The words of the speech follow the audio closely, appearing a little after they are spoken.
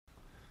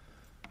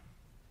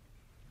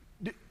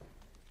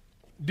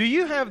Do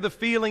you have the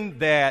feeling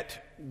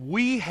that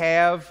we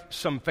have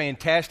some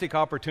fantastic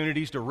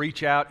opportunities to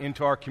reach out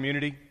into our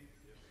community?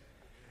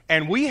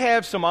 And we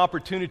have some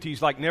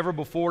opportunities like never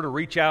before to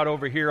reach out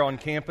over here on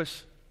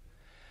campus?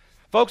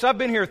 Folks, I've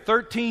been here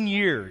 13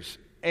 years,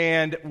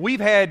 and we've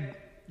had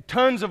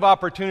tons of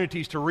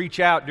opportunities to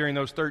reach out during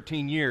those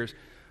 13 years.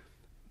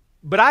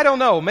 But I don't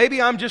know, maybe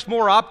I'm just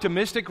more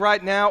optimistic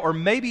right now, or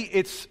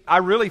maybe I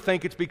really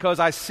think it's because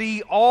I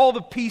see all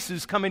the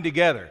pieces coming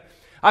together.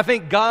 I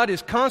think God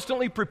is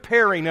constantly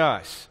preparing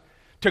us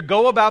to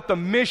go about the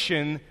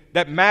mission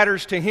that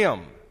matters to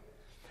Him.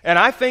 And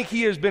I think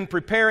He has been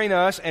preparing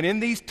us, and in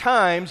these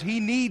times, He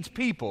needs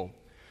people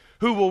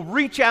who will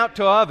reach out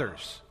to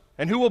others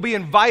and who will be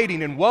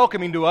inviting and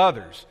welcoming to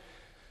others.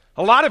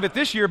 A lot of it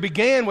this year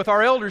began with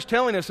our elders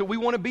telling us that we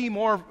want to be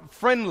more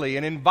friendly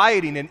and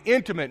inviting and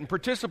intimate and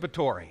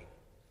participatory.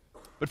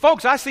 But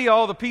folks, I see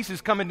all the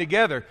pieces coming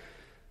together.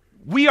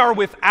 We are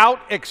without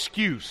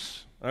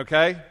excuse,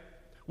 okay?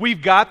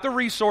 We've got the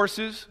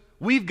resources.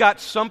 We've got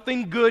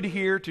something good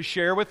here to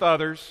share with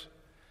others.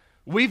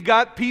 We've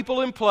got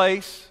people in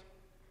place.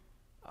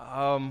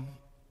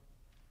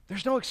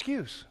 There's no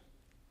excuse.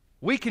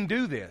 We can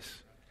do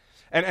this.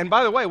 And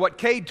by the way, what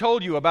Cade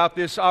told you about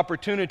this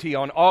opportunity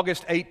on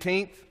August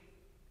 18th,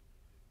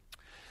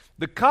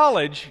 the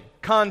college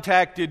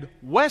contacted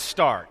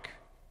Westark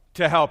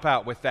to help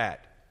out with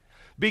that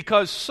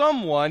because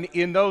someone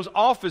in those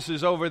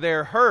offices over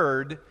there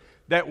heard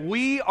that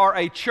we are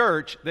a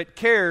church that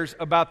cares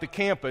about the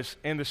campus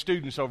and the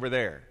students over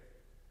there.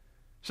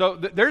 So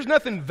there's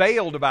nothing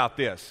veiled about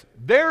this.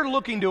 They're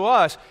looking to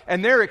us,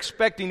 and they're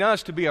expecting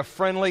us to be a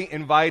friendly,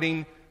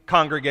 inviting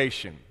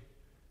congregation.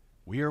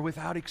 We are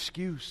without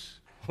excuse.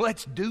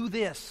 Let's do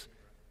this.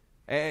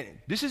 And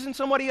this isn't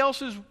somebody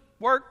else's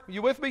work.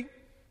 You with me?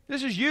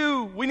 This is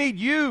you. We need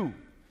you.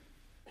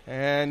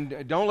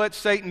 And don't let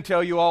Satan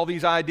tell you all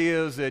these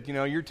ideas that,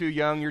 you're too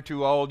young, you're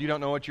too old, you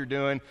don't know what you're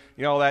doing,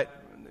 all that.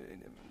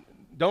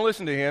 Don't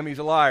listen to him. He's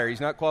a liar. He's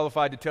not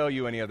qualified to tell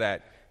you any of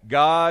that.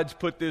 God's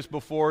put this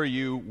before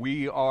you.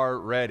 We are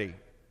ready.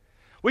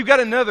 We've got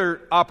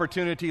another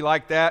opportunity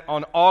like that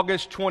on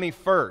August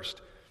 21st.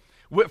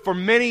 For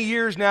many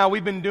years now,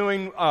 we've been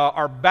doing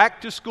our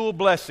back-to-school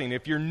blessing.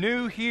 If you're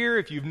new here,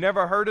 if you've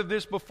never heard of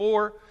this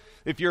before,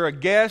 if you're a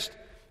guest,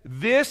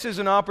 this is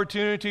an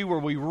opportunity where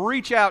we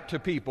reach out to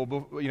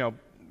people,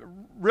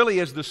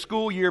 really as the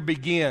school year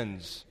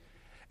begins.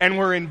 And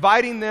we're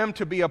inviting them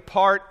to be a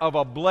part of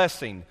a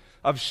blessing,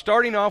 of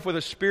starting off with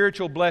a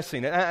spiritual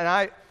blessing.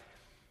 And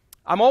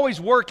I'm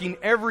always working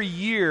every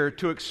year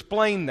to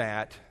explain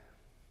that.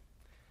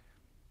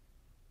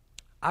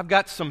 I've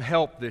got some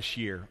help this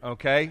year,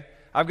 okay?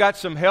 I've got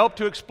some help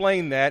to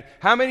explain that.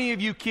 How many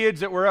of you kids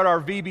that were at our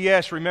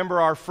VBS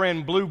remember our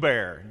friend Blue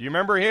Bear? Do you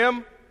remember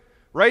him?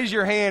 Raise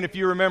your hand if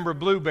you remember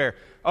Blue Bear.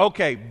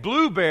 Okay,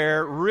 Blue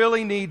Bear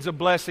really needs a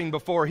blessing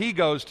before he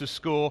goes to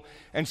school.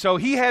 And so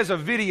he has a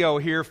video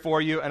here for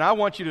you, and I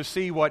want you to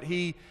see what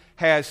he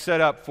has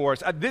set up for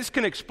us. This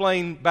can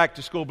explain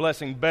back-to-school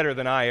blessing better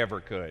than I ever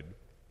could.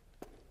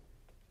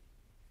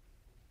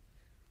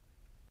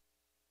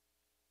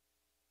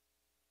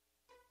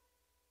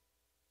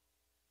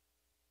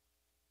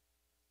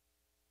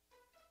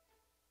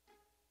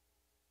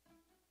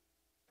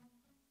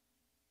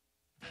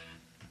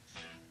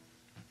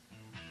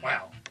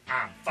 Well,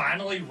 I'm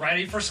finally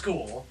ready for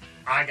school.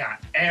 I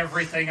got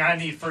everything I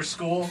need for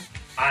school.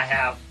 I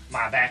have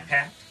my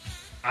backpack.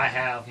 I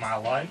have my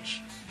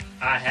lunch.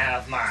 I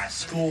have my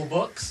school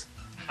books.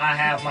 I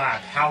have my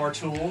power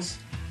tools.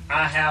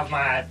 I have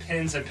my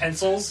pens and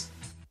pencils.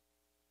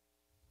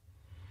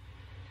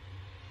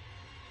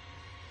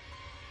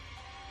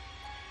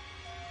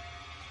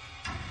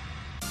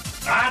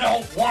 I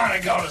don't want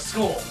to go to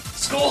school.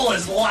 School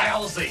is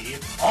lousy.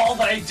 All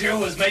they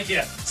do is make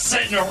you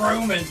sit in a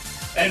room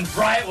and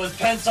write with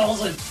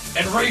pencils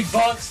and read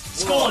books.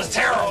 School is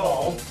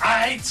terrible.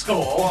 I hate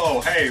school.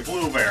 Whoa, hey,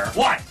 Blue Bear.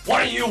 What?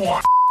 What do you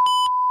want?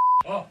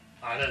 Oh,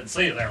 I didn't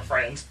see you there,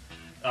 friend.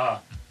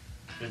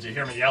 Did you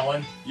hear me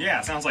yelling? Yeah,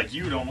 it sounds like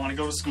you don't want to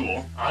go to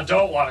school. I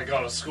don't want to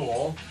go to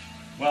school.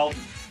 Well,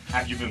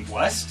 have you been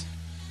blessed?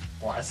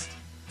 Blessed?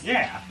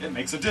 Yeah, it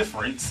makes a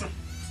difference.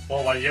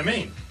 Well, what do you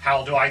mean?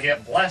 How do I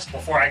get blessed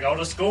before I go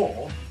to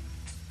school?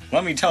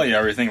 Let me tell you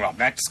everything about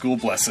back-to-school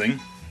blessing.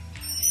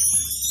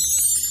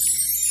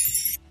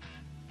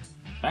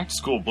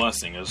 Back-to-school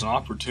blessing is an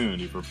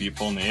opportunity for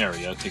people in the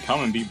area to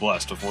come and be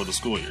blessed before the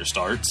school year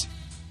starts.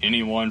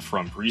 Anyone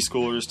from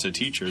preschoolers to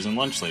teachers and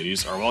lunch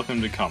ladies are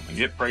welcome to come and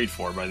get prayed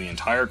for by the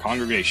entire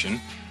congregation.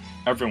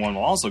 Everyone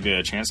will also get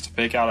a chance to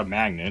pick out a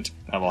magnet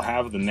that will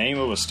have the name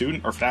of a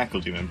student or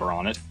faculty member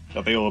on it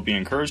that they will be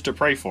encouraged to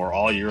pray for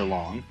all year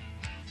long.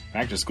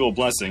 Back-to-school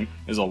blessing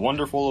is a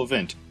wonderful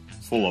event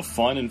full of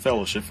fun and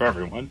fellowship for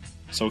everyone,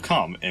 so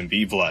come and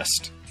be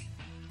blessed.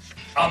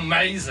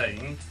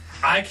 Amazing!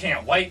 I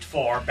can't wait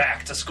for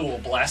back-to-school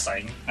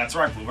blessing. That's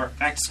right, Blue Bear.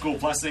 Back-to-school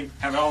blessing,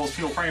 having all those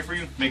people praying for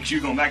you, makes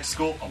you going back to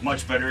school a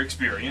much better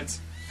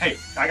experience. Hey,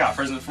 I got a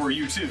present for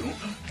you, too.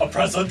 A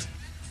present?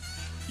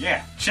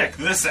 Yeah, check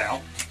this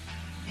out.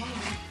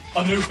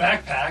 a new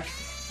backpack.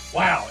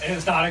 Wow, it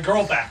is not a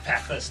girl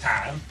backpack this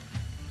time.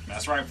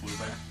 That's right, Blue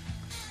Bear.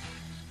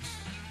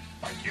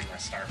 Thank you,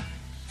 mister.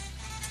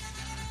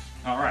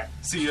 All right,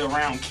 see you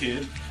around,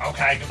 kid.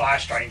 Okay, goodbye,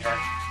 stranger.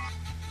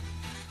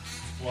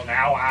 Well,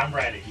 now I'm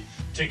ready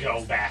to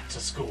go back to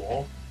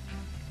school.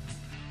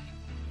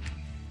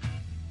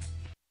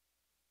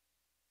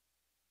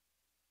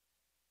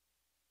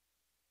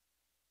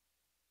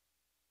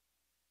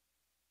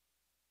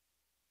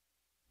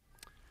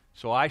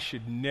 So I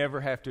should never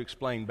have to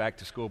explain back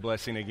to school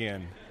blessing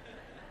again.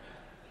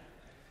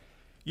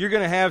 You're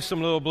going to have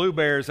some little blue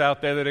bears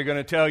out there that are going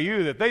to tell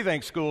you that they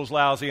think school's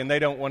lousy and they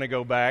don't want to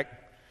go back.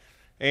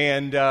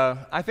 And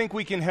I think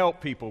we can help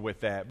people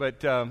with that.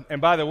 But and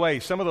by the way,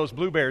 some of those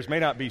blue bears may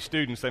not be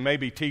students; they may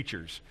be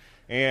teachers.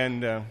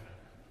 And I've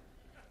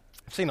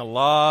seen a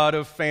lot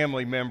of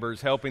family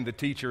members helping the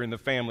teacher and the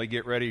family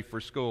get ready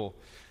for school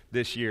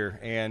this year.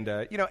 And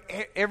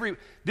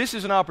this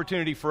is an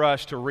opportunity for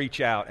us to reach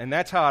out, and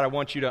that's how I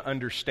want you to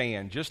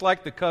understand. Just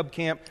like the Cub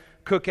Camp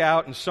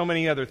cookout and so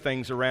many other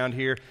things around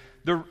here,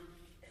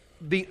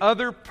 the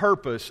other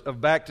purpose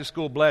of Back to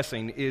School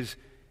Blessing is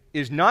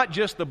not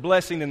just the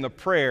blessing and the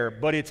prayer,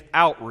 but it's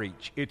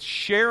outreach. It's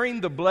sharing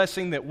the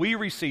blessing that we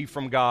receive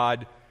from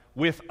God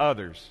with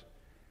others.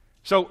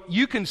 So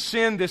you can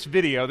send this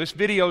video. This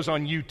video's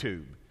on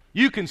YouTube.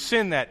 You can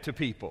send that to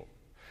people.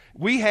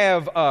 We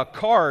have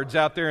cards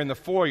out there in the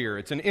foyer.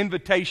 It's an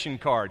invitation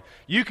card.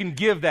 You can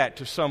give that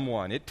to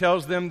someone. It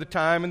tells them the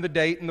time and the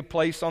date and the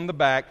place on the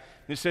back.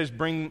 And it says,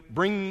 bring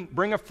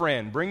a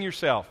friend, bring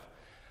yourself.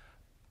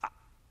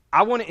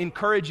 I want to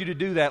encourage you to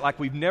do that like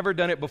we've never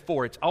done it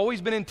before. It's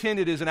always been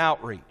intended as an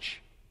outreach.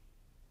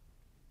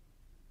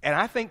 And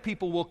I think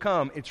people will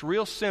come. It's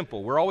real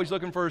simple. We're always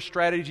looking for a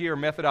strategy or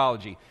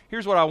methodology.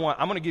 Here's what I want.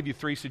 I'm going to give you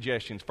 3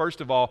 suggestions.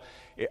 First of all,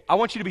 I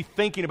want you to be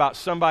thinking about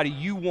somebody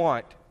you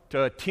want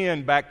to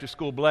attend Back to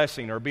School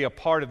Blessing or be a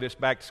part of this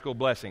Back to School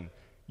Blessing.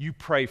 You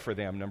pray for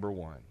them, number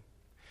 1.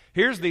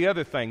 Here's the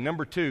other thing,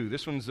 number 2.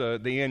 This one's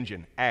the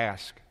engine.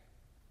 Ask.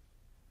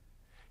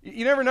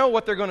 You never know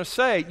what they're going to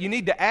say. You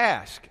need to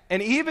ask.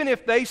 And even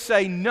if they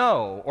say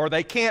no, or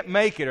they can't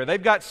make it, or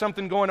they've got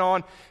something going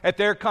on at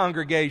their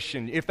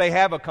congregation, if they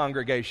have a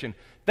congregation,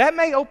 that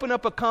may open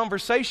up a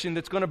conversation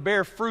that's going to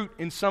bear fruit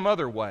in some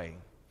other way.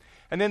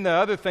 And then the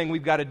other thing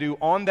we've got to do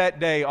on that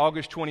day,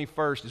 August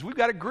 21st, is we've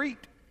got to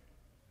greet.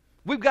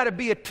 We've got to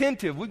be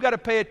attentive. We've got to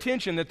pay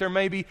attention that there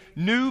may be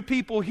new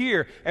people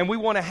here, and we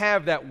want to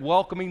have that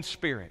welcoming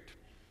spirit.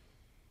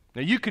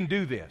 Now, you can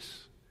do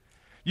this.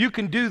 You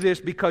can do this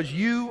because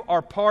you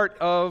are part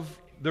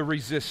of the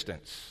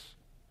resistance.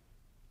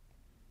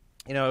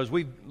 You know, as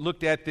we've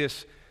looked at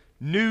this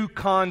new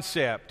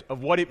concept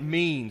of what it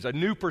means, a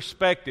new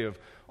perspective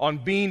on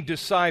being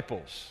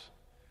disciples,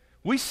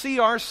 we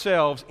see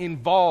ourselves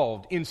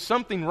involved in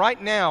something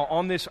right now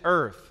on this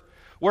earth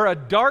where a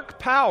dark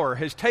power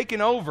has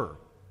taken over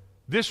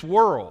this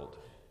world,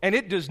 and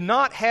it does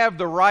not have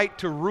the right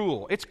to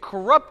rule. It's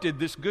corrupted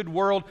this good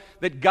world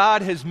that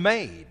God has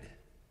made.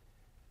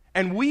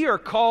 And we are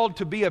called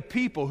to be a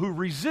people who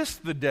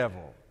resist the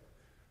devil,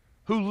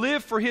 who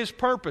live for his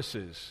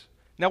purposes.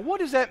 Now, what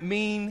does that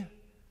mean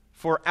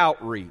for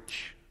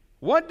outreach?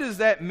 What does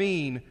that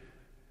mean?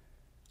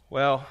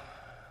 Well,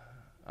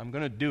 I'm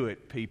going to do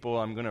it, people.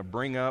 I'm going to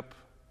bring up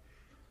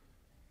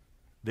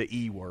the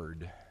E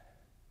word.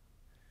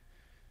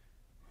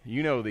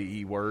 You know the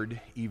E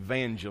word,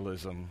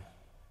 evangelism.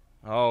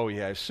 Oh,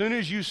 yeah. As soon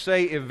as you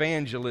say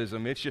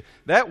evangelism,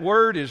 that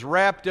word is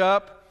wrapped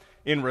up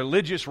in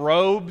religious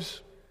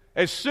robes.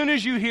 As soon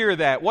as you hear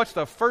that, what's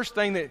the first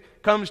thing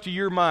that comes to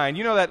your mind?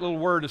 You know that little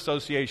word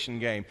association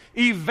game.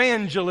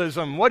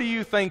 Evangelism. What do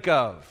you think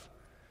of?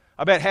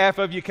 I bet half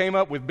of you came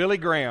up with Billy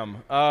Graham.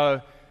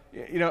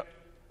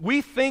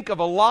 We think of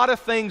a lot of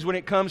things when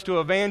it comes to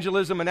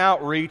evangelism and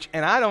outreach,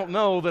 and I don't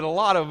know that a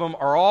lot of them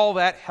are all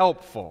that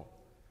helpful.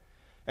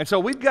 And so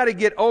we've got to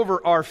get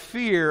over our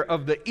fear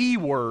of the E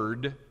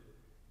word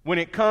when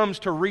it comes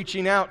to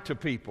reaching out to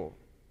people.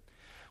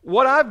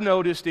 What I've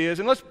noticed is,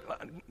 and let's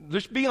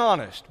just be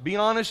honest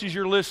as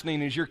you're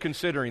listening, as you're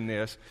considering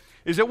this,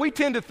 is that we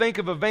tend to think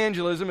of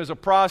evangelism as a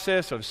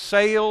process of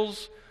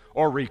sales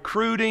or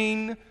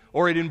recruiting,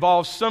 or it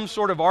involves some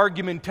sort of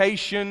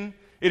argumentation.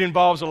 It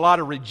involves a lot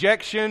of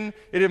rejection.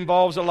 It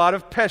involves a lot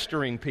of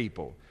pestering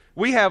people.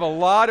 We have a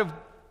lot of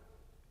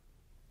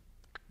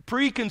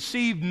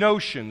preconceived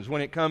notions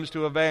when it comes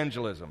to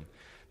evangelism.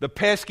 The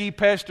pesky,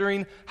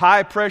 pestering,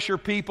 high-pressure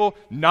people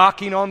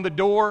knocking on the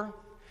door.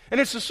 And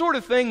it's the sort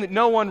of thing that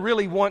no one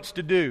really wants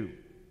to do.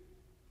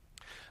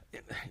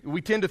 We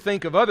tend to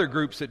think of other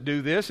groups that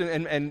do this,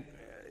 and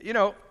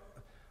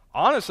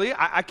honestly,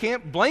 I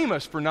can't blame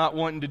us for not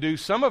wanting to do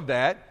some of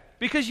that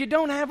because you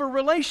don't have a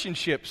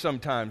relationship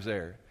sometimes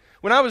there.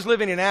 When I was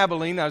living in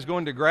Abilene, I was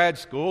going to grad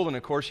school, and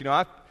of course,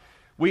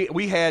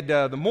 we had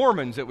the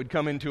Mormons that would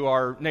come into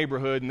our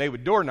neighborhood, and they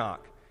would door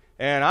knock.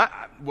 And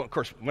well, of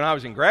course, when I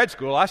was in grad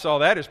school, I saw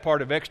that as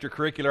part of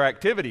extracurricular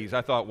activities.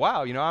 I thought,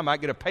 wow, I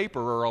might get a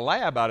paper or a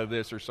lab out of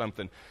this or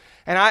something.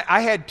 And I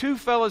had two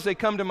fellas, they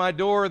come to my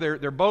door.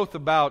 They're both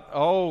about,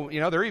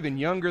 they're even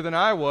younger than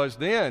I was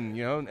then,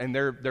 and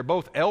they're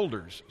both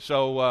elders.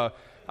 So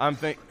I'm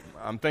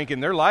thinking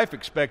their life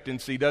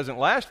expectancy doesn't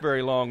last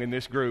very long in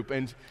this group.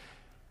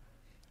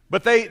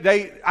 But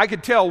I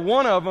could tell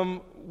one of them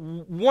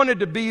wanted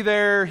to be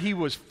there. He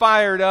was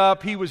fired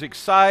up. He was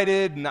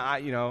excited. And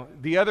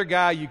the other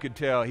guy, you could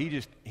tell,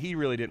 he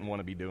really didn't want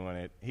to be doing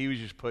it. He was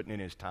just putting in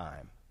his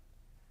time.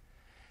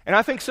 And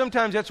I think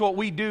sometimes that's what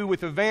we do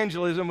with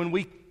evangelism when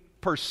we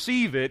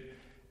perceive it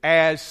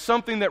as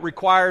something that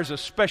requires a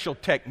special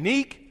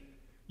technique.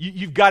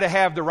 You've got to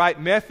have the right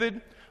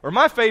method. Or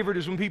my favorite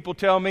is when people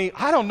tell me,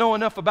 I don't know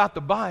enough about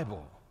the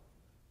Bible.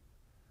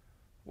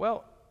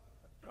 Well,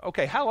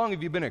 okay, how long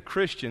have you been a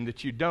Christian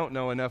that you don't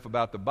know enough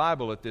about the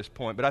Bible at this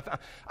point? But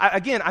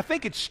I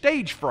think it's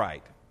stage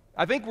fright.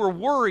 I think we're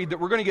worried that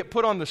we're going to get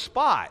put on the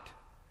spot.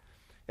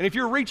 And if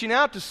you're reaching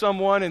out to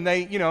someone and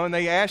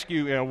they ask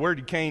you, where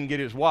did Cain get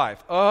his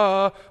wife?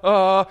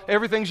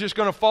 Everything's just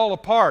going to fall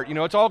apart.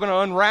 It's all going to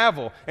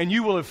unravel, and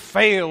you will have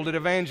failed at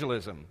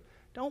evangelism.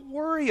 Don't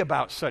worry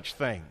about such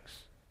things.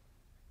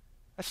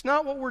 That's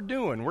not what we're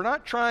doing. We're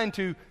not trying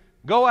to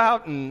go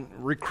out and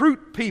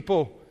recruit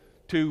people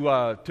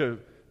to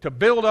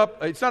build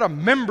up. It's not a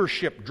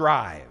membership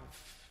drive.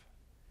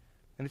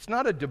 And it's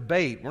not a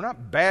debate. We're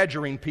not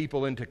badgering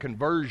people into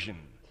conversion.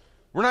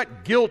 We're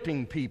not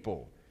guilting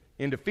people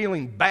into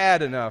feeling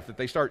bad enough that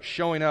they start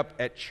showing up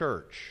at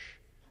church.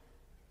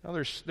 Now,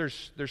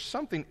 there's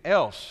something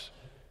else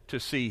to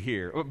see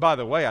here. By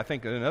the way, I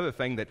think another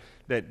thing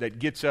that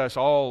gets us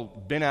all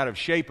bent out of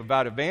shape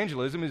about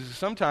evangelism is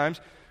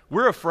sometimes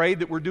we're afraid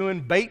that we're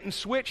doing bait and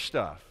switch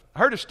stuff. I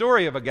heard a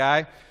story of a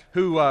guy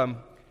who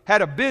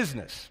had a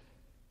business.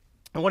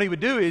 And what he would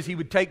do is he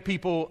would take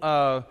people,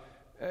 kind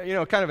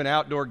of an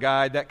outdoor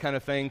guide, that kind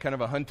of thing, kind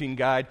of a hunting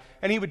guide,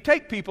 and he would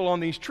take people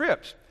on these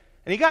trips.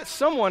 And he got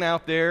someone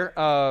out there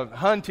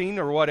hunting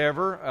or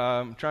whatever,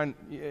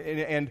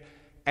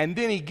 and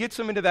then he gets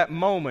them into that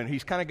moment.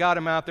 He's kind of got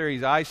them out there.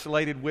 He's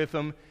isolated with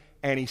them,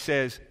 and he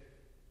says,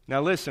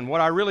 now listen,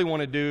 what I really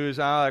want to do is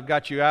I've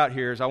got you out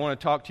here is I want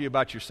to talk to you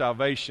about your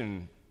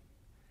salvation.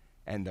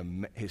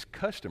 And his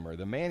customer,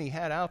 the man he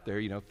had out there,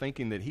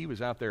 thinking that he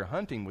was out there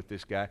hunting with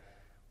this guy,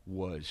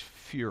 was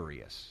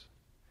furious.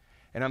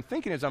 And I'm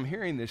thinking as I'm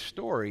hearing this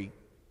story,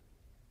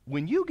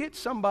 when you get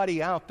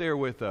somebody out there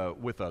with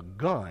a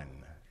gun,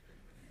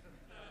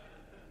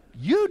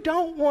 you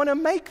don't want to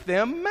make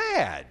them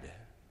mad.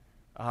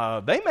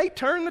 They may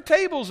turn the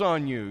tables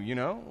on you,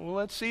 Well,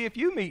 let's see if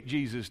you meet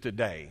Jesus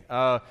today.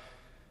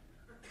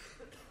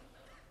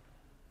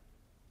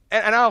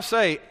 And I'll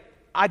say,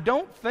 I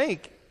don't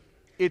think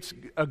it's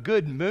a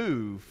good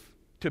move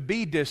to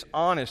be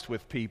dishonest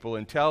with people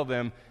and tell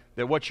them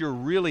that what you're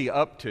really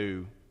up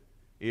to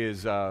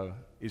is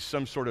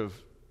some sort of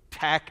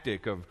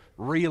tactic of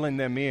reeling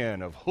them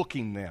in, of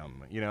hooking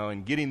them,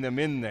 and getting them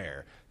in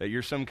there. That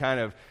you're some kind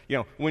of,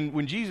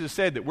 when Jesus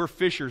said that we're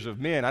fishers of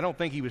men, I don't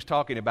think he was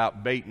talking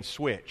about bait and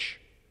switch.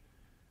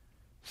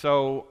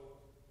 So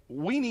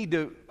we need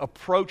to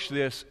approach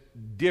this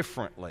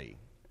differently.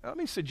 Let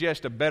me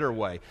suggest a better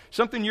way.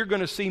 Something you're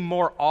going to see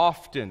more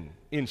often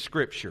in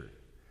Scripture.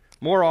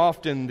 More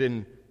often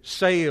than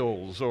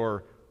sales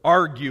or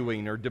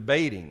arguing or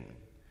debating.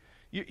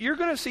 You're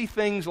going to see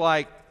things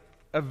like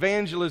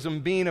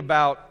evangelism being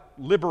about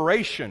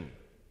liberation,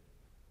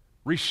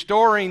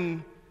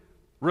 restoring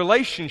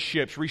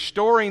relationships,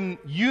 restoring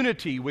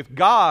unity with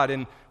God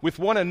and with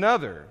one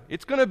another.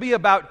 It's going to be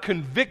about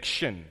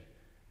conviction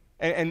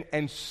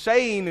and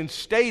saying and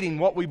stating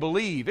what we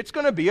believe. It's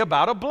going to be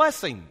about a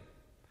blessing.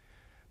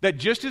 That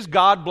just as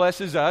God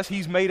blesses us,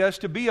 He's made us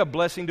to be a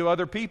blessing to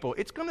other people.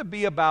 It's going to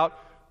be about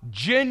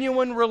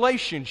genuine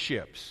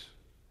relationships.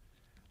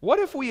 What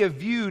if we have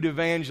viewed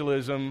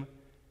evangelism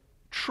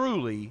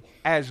truly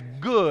as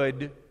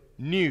good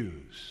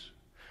news?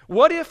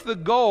 What if the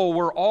goal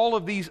were all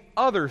of these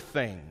other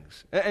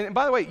things? And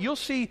by the way, you'll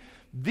see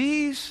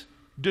these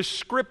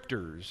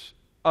descriptors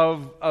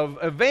of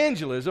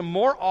evangelism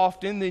more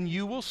often than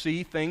you will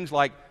see things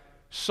like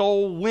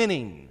soul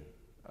winning,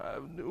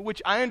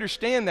 which I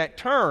understand that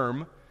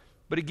term,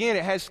 but again,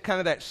 it has kind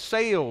of that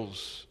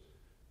sales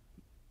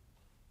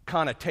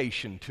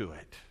connotation to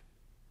it.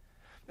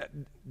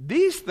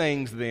 These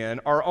things, then,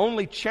 are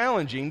only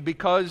challenging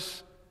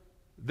because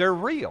they're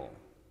real.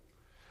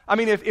 I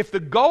mean, if the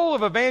goal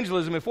of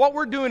evangelism, if what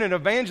we're doing in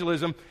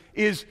evangelism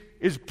is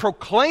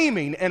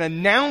proclaiming and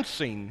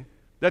announcing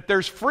that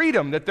there's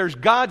freedom, that there's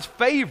God's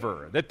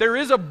favor, that there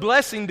is a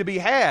blessing to be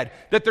had,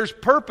 that there's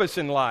purpose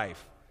in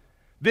life,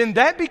 then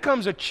that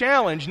becomes a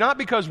challenge, not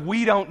because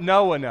we don't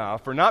know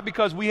enough, or not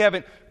because we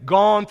haven't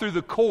gone through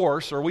the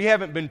course, or we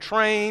haven't been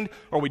trained,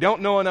 or we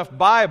don't know enough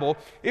Bible.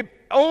 It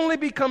only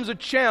becomes a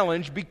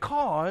challenge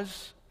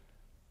because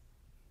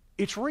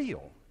it's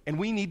real, and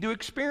we need to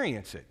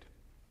experience it.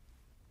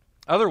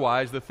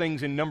 Otherwise, the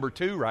things in number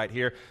 2 right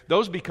here,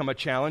 those become a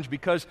challenge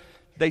because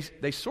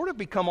they sort of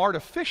become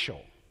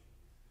artificial.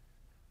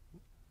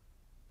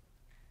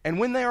 And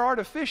when they are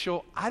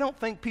artificial, I don't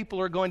think people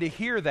are going to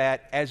hear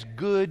that as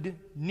good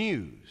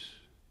news.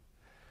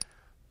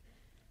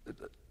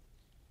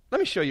 Let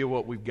me show you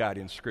what we've got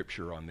in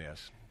Scripture on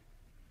this.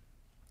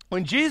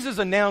 When Jesus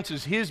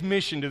announces his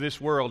mission to this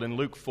world in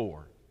Luke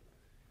 4,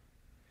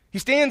 he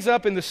stands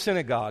up in the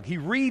synagogue, he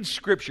reads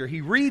Scripture,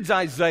 he reads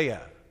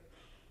Isaiah,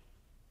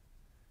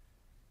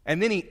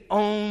 and then he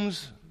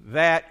owns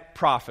that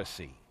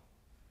prophecy.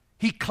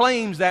 He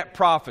claims that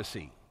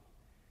prophecy.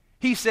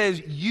 He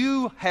says,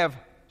 you have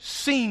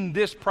seen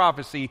this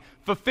prophecy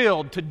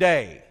fulfilled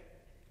today.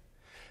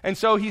 And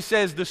so he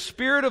says, the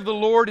Spirit of the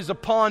Lord is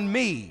upon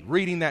me,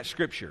 reading that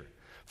Scripture.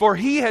 For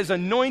he has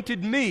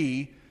anointed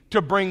me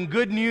to bring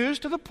good news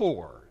to the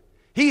poor.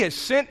 He has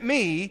sent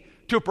me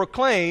to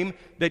proclaim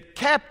that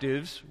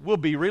captives will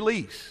be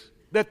released,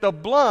 that the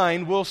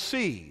blind will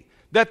see,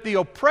 that the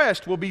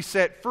oppressed will be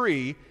set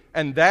free,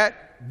 and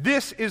that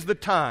this is the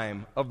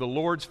time of the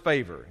Lord's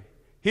favor.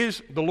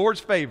 The Lord's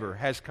favor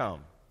has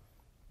come.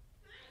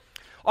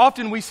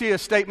 Often we see a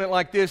statement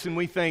like this and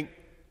we think,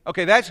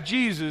 okay, that's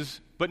Jesus,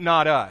 but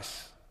not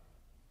us.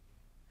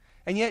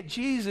 And yet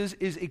Jesus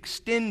is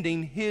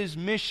extending his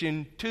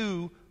mission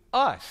to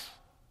us.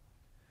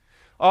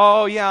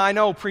 Oh, yeah, I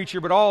know, preacher,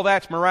 but all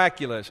that's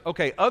miraculous.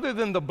 Okay, other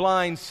than the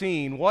blind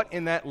seeing, what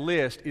in that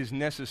list is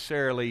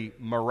necessarily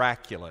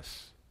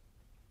miraculous?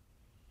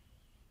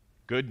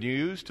 Good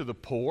news to the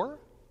poor?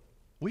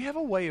 We have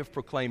a way of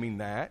proclaiming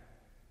that.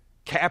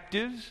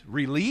 Captives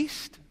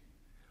released?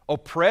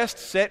 Oppressed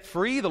set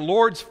free? The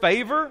Lord's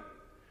favor?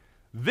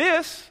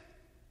 This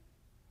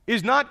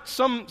is not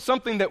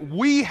something that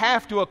we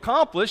have to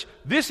accomplish.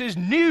 This is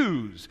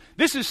news.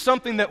 This is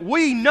something that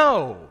we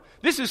know.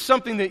 This is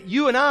something that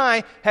you and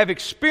I have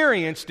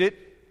experienced it.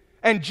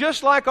 And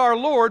just like our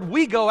Lord,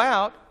 we go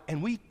out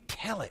and we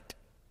tell it.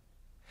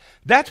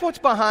 That's what's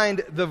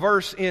behind the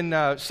verse in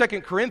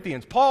 2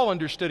 Corinthians. Paul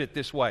understood it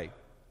this way.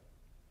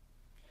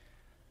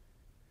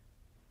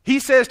 He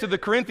says to the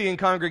Corinthian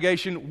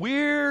congregation,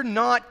 we're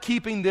not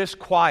keeping this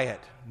quiet,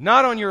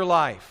 not on your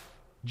life.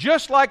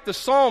 Just like the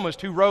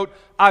psalmist who wrote,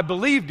 I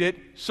believed it,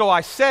 so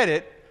I said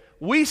it,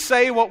 we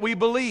say what we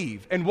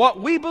believe. And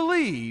what we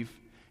believe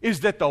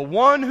is that the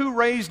one who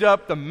raised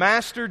up the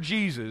Master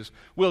Jesus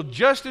will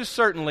just as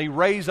certainly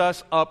raise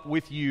us up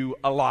with you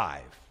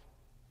alive.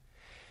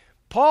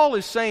 Paul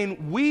is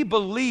saying we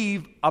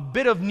believe a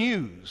bit of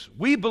news.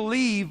 We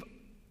believe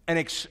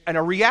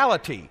a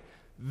reality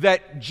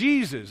that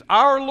Jesus,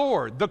 our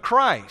Lord, the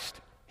Christ,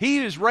 He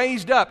is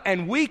raised up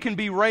and we can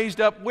be raised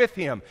up with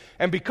Him.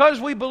 And because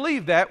we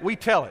believe that, we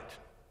tell it.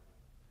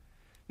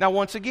 Now,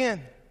 once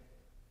again,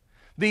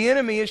 the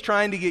enemy is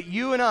trying to get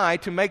you and I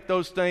to make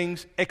those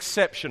things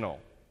exceptional.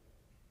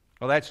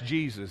 Well, that's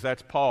Jesus,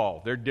 that's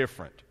Paul. They're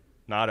different,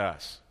 not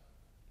us.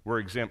 We're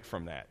exempt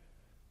from that.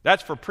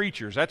 That's for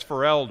preachers, that's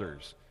for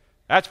elders,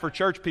 that's for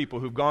church people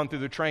who've gone through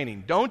the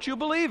training. Don't you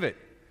believe it?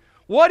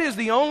 What is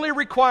the only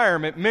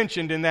requirement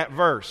mentioned in that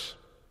verse?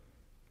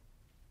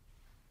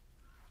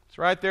 It's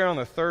right there on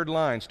the third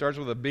line, starts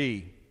with a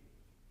B.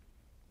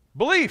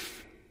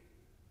 Belief.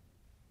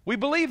 We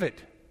believe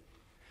it.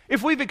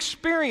 If we've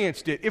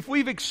experienced it, if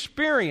we've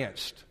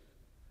experienced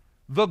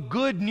the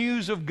good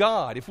news of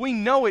God, if we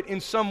know it in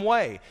some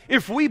way,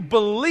 if we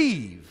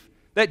believe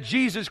that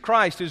Jesus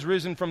Christ is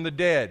risen from the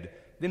dead,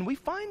 then we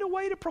find a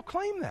way to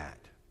proclaim that.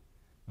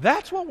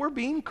 That's what we're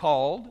being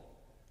called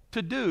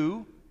to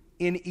do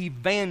in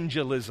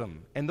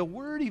evangelism. And the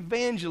word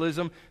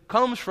evangelism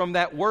comes from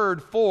that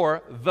word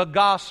for the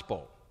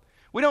gospel.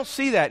 We don't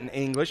see that in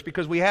English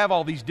because we have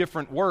all these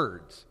different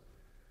words.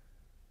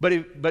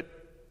 But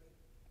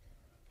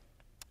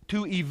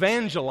to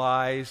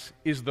evangelize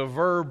is the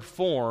verb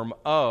form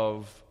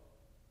of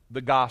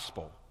the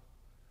gospel.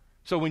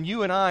 So when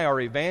you and I are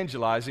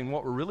evangelizing,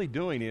 what we're really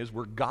doing is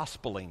we're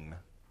gospeling.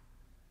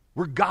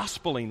 We're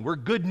gospeling. We're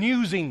good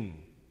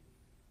newsing.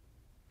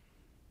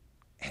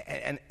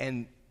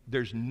 And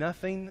there's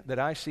nothing that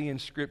I see in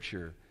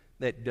Scripture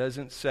that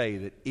doesn't say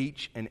that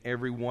each and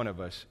every one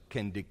of us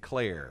can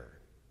declare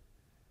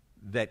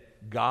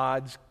that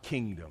God's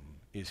kingdom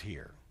is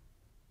here.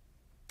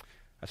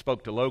 I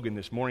spoke to Logan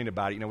this morning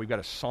about it. You know, we've got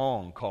a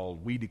song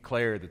called We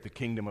Declare That the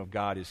Kingdom of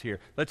God is Here.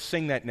 Let's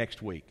sing that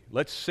next week.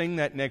 Let's sing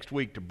that next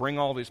week to bring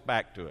all this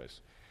back to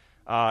us.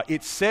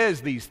 It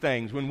says these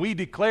things. When we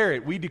declare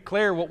it, we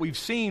declare what we've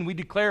seen. We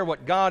declare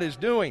what God is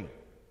doing.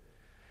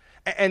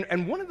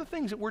 And one of the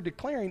things that we're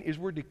declaring is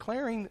we're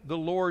declaring the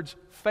Lord's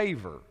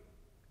favor.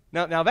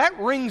 Now that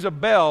rings a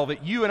bell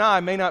that you and I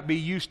may not be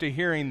used to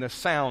hearing the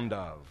sound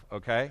of,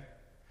 okay?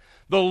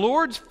 The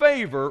Lord's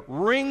favor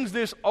rings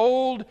this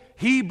old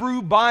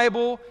Hebrew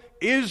Bible,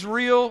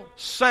 Israel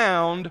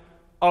sound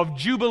of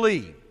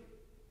Jubilee.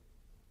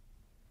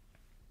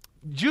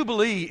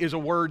 Jubilee is a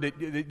word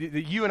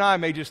that you and I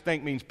may just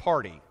think means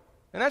party.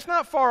 And that's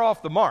not far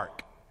off the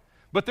mark.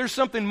 But there's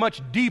something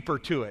much deeper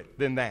to it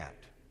than that.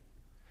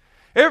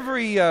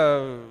 Every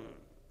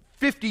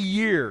 50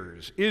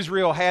 years,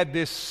 Israel had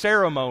this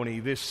ceremony,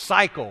 this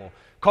cycle,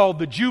 called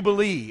the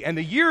Jubilee. And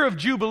the year of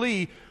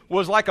Jubilee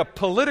was like a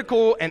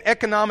political and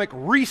economic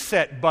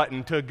reset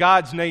button to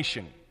God's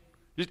nation.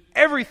 Just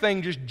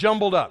everything just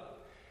jumbled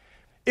up.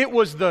 It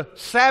was the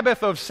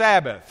Sabbath of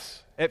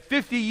Sabbaths. At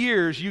 50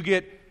 years, you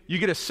get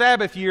a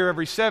Sabbath year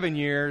every 7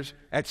 years.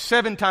 At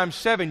 7 times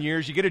 7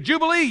 years, you get a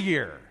Jubilee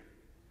year.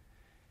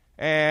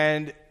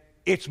 And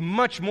it's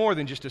much more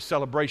than just a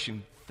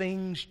celebration.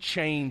 Things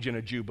change in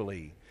a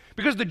Jubilee.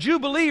 Because the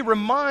Jubilee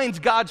reminds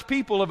God's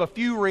people of a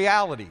few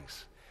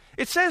realities.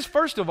 It says,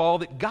 first of all,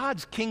 that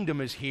God's kingdom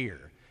is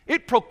here.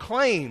 It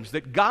proclaims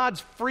that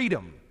God's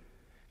freedom,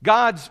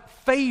 God's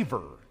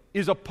favor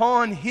is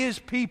upon His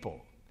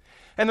people.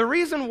 And the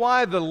reason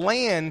why the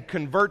land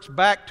converts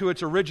back to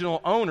its original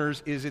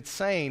owners is it's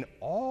saying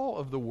all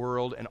of the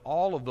world and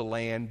all of the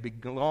land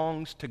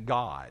belongs to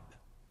God.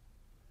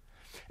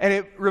 And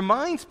it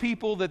reminds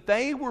people that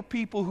they were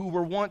people who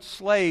were once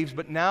slaves,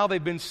 but now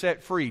they've been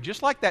set free.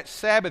 Just like that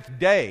Sabbath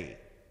day,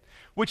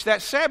 which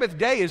that Sabbath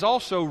day is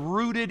also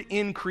rooted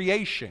in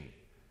creation.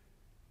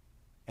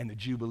 And the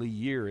Jubilee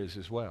year is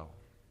as well.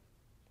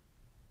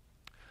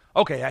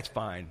 Okay, that's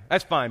fine.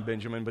 That's fine,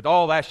 Benjamin, but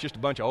all that's just a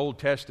bunch of Old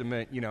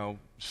Testament,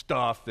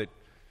 stuff that,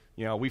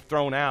 we've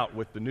thrown out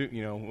with the new,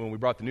 when we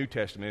brought the New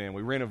Testament in,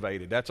 we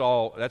renovated. That's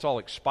all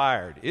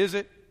expired. Is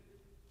it?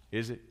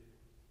 Is it?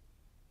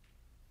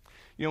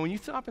 When you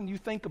stop and you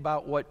think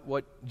about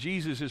what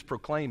Jesus is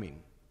proclaiming,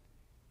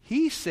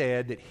 He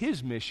said that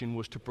His mission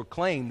was to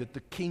proclaim that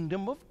the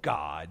kingdom of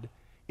God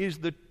is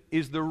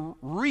the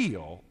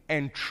real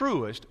and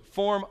truest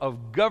form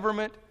of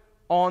government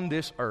on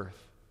this earth.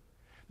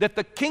 That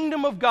the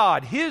kingdom of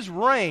God, His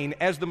reign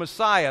as the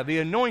Messiah, the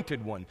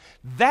Anointed One,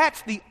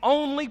 that's the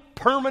only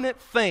permanent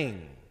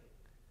thing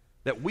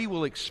that we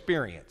will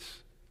experience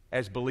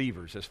as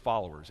believers, as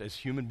followers, as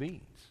human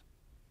beings.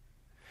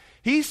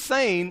 He's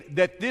saying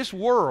that this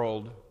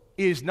world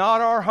is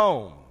not our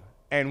home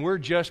and we're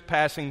just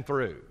passing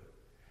through.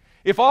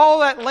 If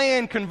all that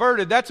land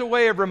converted, that's a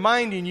way of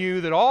reminding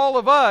you that all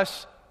of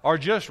us are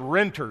just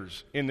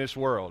renters in this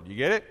world. You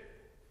get it?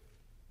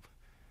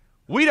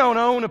 We don't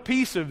own a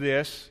piece of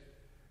this,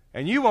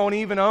 and you won't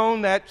even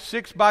own that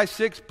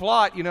 6x6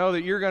 plot,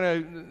 that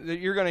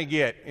you're gonna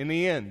get in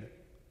the end.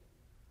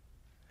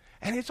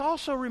 And it's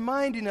also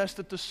reminding us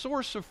that the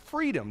source of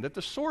freedom, that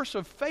the source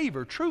of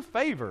favor, true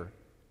favor,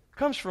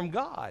 comes from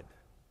God.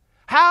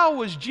 How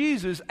was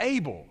Jesus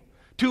able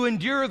to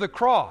endure the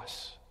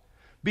cross?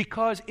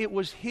 Because it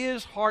was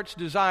His heart's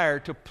desire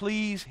to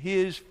please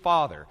His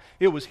Father.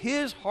 It was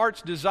His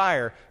heart's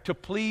desire to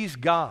please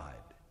God.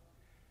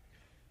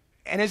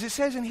 And as it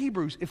says in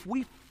Hebrews, if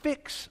we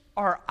fix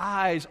our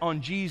eyes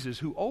on Jesus,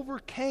 who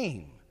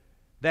overcame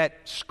that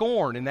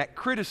scorn and that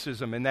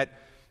criticism and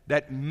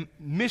that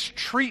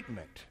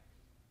mistreatment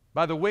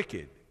by the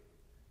wicked,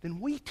 then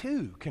we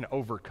too can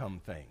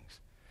overcome things.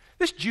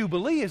 This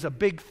Jubilee is a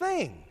big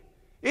thing.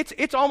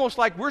 It's almost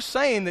like we're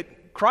saying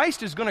that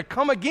Christ is going to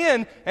come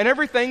again and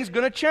everything's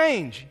going to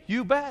change.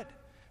 You bet.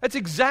 That's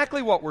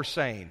exactly what we're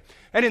saying.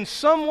 And in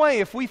some way,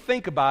 if we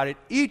think about it,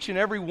 each and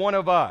every one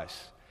of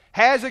us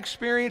has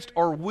experienced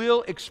or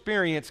will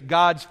experience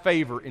God's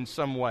favor in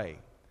some way.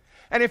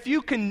 And if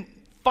you can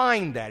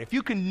find that, if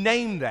you can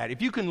name that,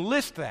 if you can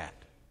list that,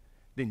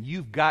 then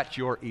you've got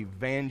your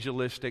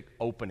evangelistic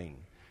opening.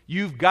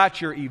 You've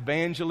got your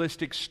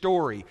evangelistic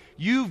story.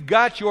 You've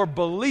got your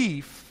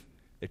belief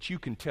that you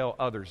can tell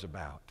others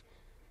about.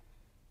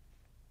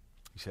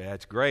 You say,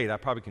 that's great, I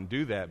probably can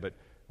do that, but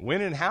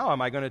when and how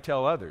am I going to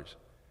tell others?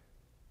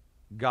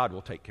 God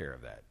will take care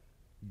of that.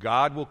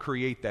 God will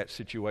create that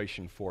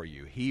situation for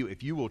you.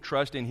 If you will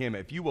trust in Him,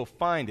 if you will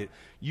find it,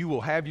 you will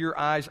have your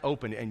eyes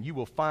open and you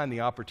will find the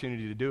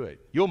opportunity to do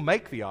it. You'll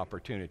make the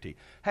opportunity.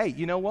 Hey,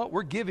 you know what?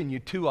 We're giving you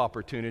 2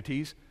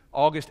 opportunities.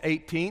 August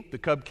 18th, the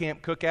Cub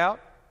Camp Cookout.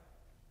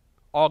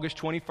 August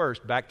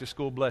 21st, Back to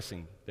School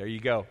Blessing. There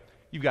you go.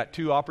 You've got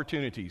 2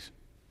 opportunities.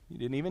 You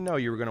didn't even know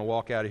you were going to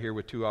walk out of here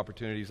with 2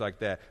 opportunities like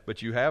that,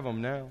 but you have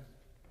them now.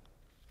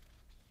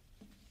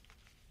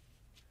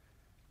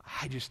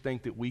 I just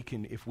think that we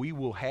can, if we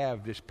will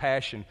have this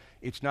passion,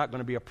 it's not going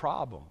to be a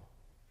problem.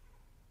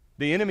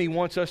 The enemy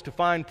wants us to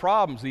find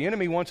problems. The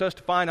enemy wants us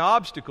to find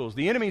obstacles.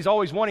 The enemy is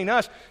always wanting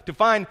us to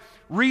find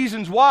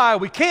reasons why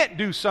we can't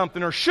do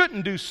something or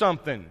shouldn't do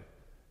something.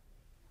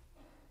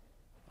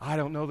 I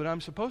don't know that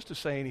I'm supposed to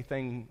say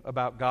anything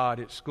about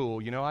God at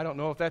school. I don't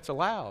know if that's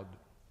allowed.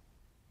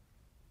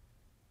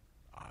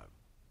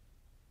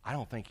 I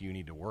don't think you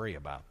need to worry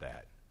about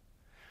that.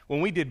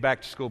 When we did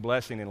Back to School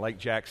Blessing in Lake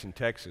Jackson,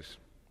 Texas,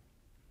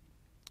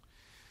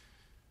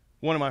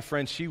 one of my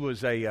friends, she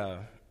was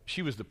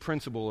the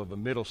principal of a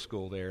middle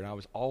school there, and I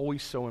was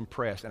always so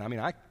impressed.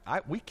 And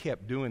we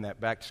kept doing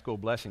that Back to School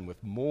Blessing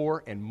with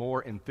more and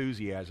more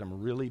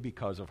enthusiasm, really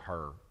because of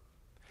her.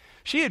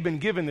 She had been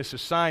given this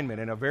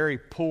assignment in a very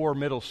poor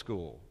middle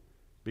school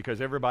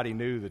because everybody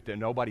knew that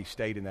nobody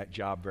stayed in that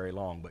job very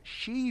long. But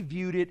she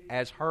viewed it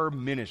as her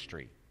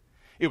ministry.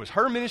 It was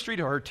her ministry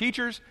to her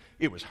teachers.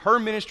 It was her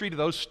ministry to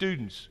those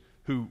students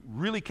who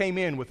really came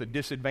in with a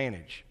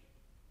disadvantage.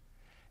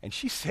 And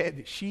she said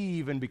that she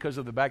even, because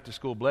of the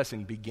back-to-school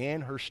blessing,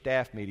 began her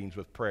staff meetings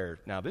with prayer.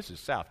 Now, this is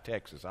South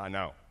Texas, I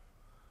know.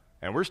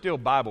 And we're still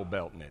Bible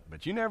belting it,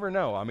 but you never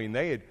know. I mean,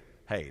 they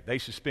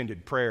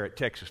suspended prayer at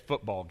Texas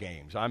football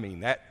games. I mean,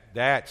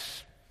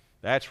 that's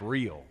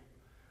real.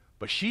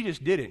 But she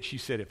just didn't. She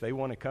said, if they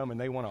want to come and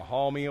they want to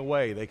haul me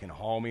away, they can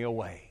haul me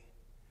away.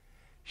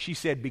 She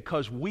said,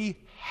 because we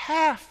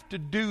have to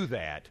do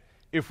that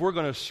if we're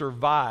going to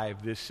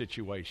survive this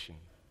situation.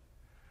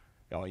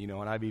 You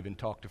know, and I've even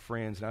talked to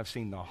friends, and I've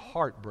seen the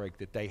heartbreak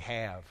that they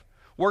have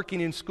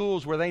working in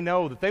schools where they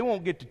know that they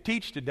won't get to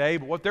teach today,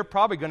 but what they're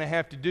probably going to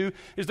have to do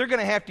is they're going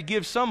to have to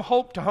give some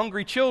hope to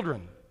hungry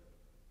children.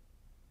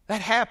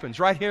 That happens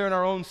right here in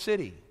our own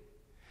city.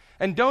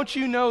 And don't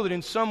you know that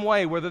in some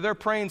way, whether they're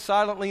praying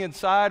silently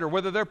inside or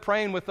whether they're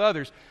praying with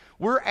others,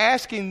 we're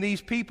asking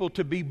these people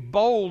to be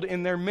bold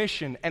in their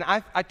mission. And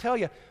I tell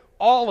you,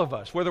 all of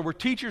us, whether we're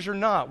teachers or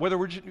not,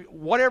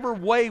 whatever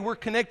way we're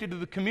connected to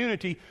the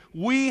community,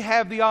 we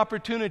have the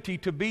opportunity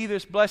to be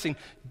this blessing.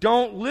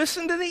 Don't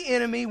listen to the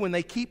enemy when the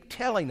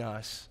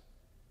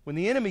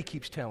enemy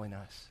keeps telling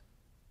us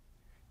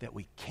that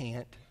we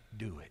can't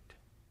do it.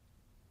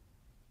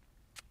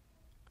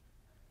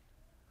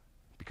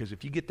 Because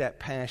if you get that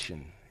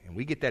passion and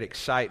we get that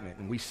excitement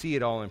and we see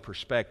it all in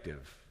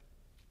perspective,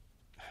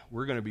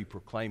 we're going to be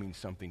proclaiming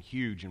something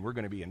huge and we're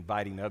going to be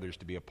inviting others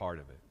to be a part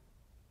of it.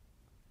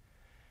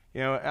 You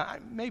know,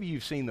 maybe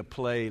you've seen the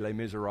play Les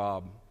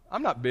Miserables.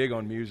 I'm not big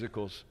on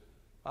musicals.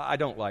 I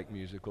don't like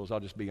musicals. I'll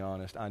just be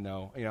honest. I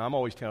know. You know, I'm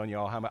always telling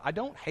y'all how much. I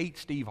don't hate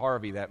Steve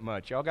Harvey that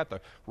much. Y'all got the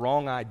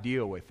wrong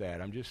idea with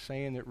that. I'm just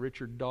saying that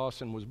Richard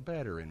Dawson was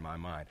better in my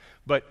mind.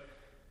 But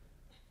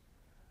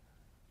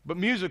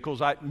musicals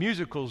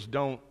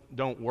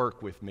don't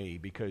work with me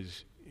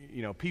because,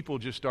 you know, people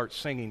just start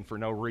singing for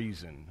no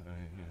reason.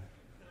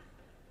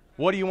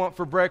 What do you want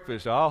for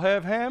breakfast? I'll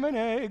have ham and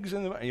eggs.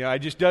 It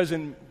just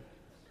doesn't.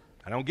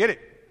 I don't get it.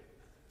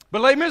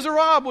 But Les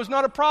Miserables was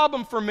not a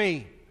problem for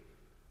me.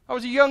 I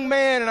was a young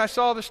man and I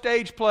saw the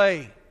stage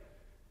play.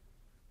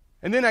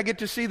 And then I get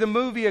to see the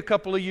movie a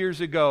couple of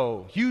years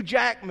ago. Hugh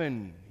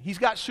Jackman, he's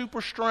got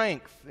super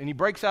strength and he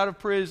breaks out of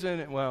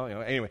prison. Well, you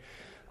know, anyway,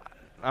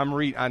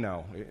 I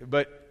know.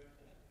 But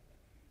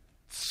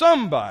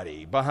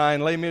somebody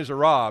behind Les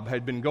Miserables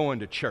had been going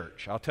to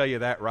church. I'll tell you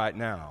that right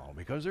now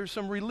because there's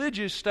some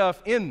religious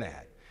stuff in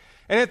that.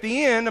 And at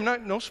the end,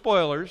 no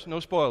spoilers.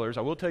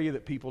 I will tell you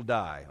that people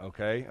die,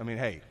 okay? I mean,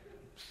 hey,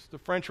 it's the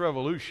French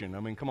Revolution. I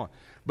mean, come on.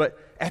 But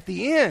at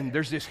the end,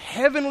 there's this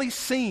heavenly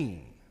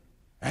scene,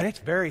 and it's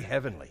very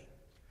heavenly.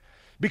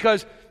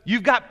 Because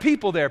you've got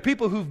people there,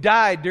 people who've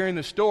died during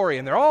the story,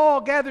 and they're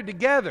all gathered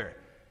together.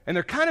 And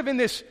they're kind of in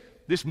this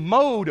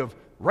mode of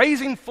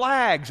raising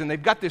flags, and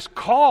they've got this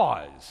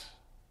cause.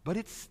 But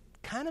it's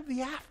kind of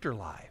the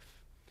afterlife.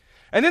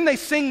 And then they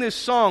sing this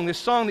song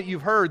that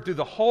you've heard through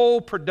the whole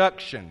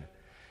production.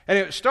 And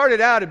it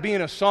started out as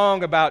being a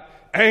song about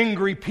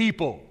angry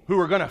people who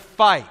are going to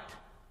fight.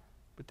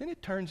 But then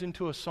it turns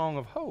into a song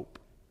of hope.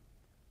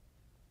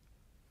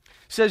 It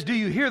says, do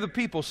you hear the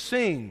people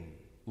sing,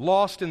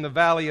 lost in the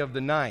valley of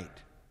the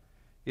night?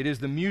 It is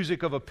the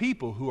music of a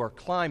people who are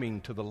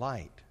climbing to the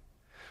light.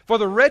 For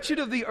the wretched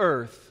of the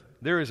earth,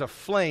 there is a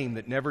flame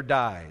that never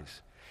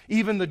dies.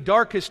 Even the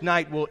darkest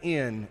night will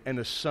end and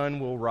the sun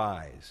will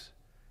rise.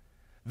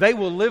 They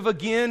will live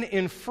again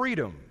in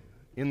freedom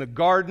in the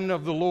garden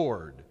of the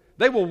Lord.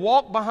 They will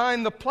walk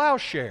behind the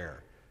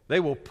plowshare. They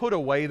will put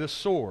away the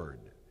sword.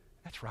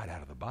 That's right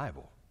out of the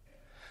Bible.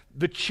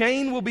 The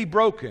chain will be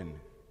broken,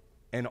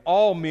 and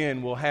all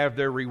men will have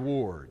their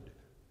reward.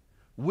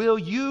 Will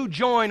you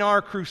join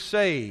our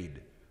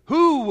crusade?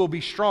 Who will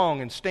be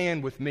strong and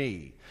stand with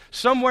me?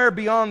 Somewhere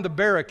beyond the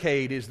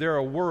barricade, is there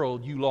a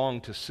world you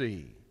long to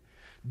see?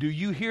 Do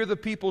you hear the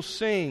people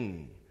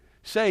sing?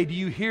 Say, do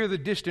you hear the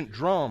distant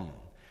drum?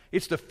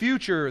 It's the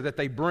future that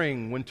they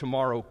bring when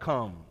tomorrow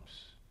comes.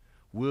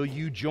 Will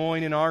you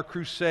join in our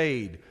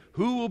crusade?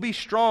 Who will be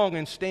strong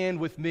and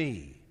stand with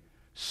me?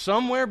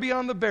 Somewhere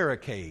beyond the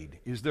barricade,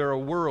 is there a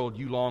world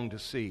you long to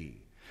see?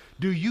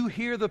 Do you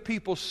hear the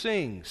people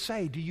sing?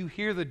 Say, do you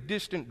hear the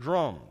distant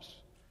drums?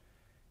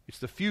 It's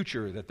the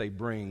future that they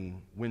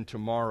bring when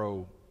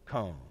tomorrow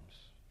comes.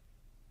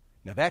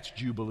 Now that's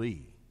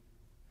Jubilee.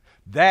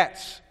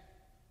 That's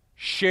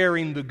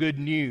sharing the good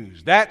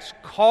news. That's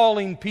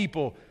calling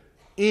people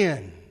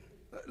in.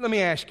 Let me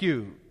ask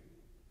you,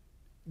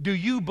 do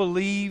you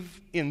believe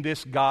in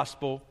this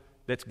gospel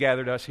that's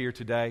gathered us here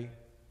today?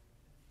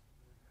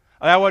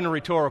 That wasn't a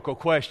rhetorical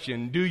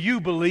question. Do you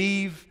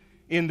believe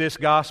in this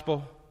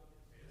gospel?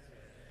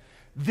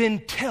 Then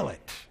tell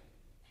it.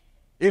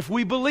 If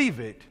we believe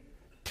it,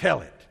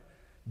 tell it.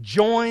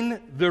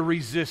 Join the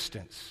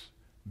resistance.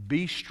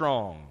 Be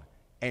strong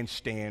and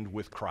stand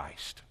with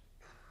Christ.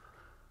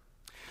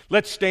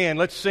 Let's stand.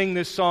 Let's sing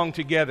this song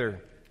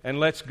together. And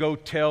let's go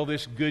tell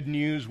this good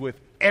news with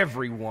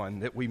everyone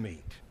that we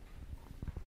meet.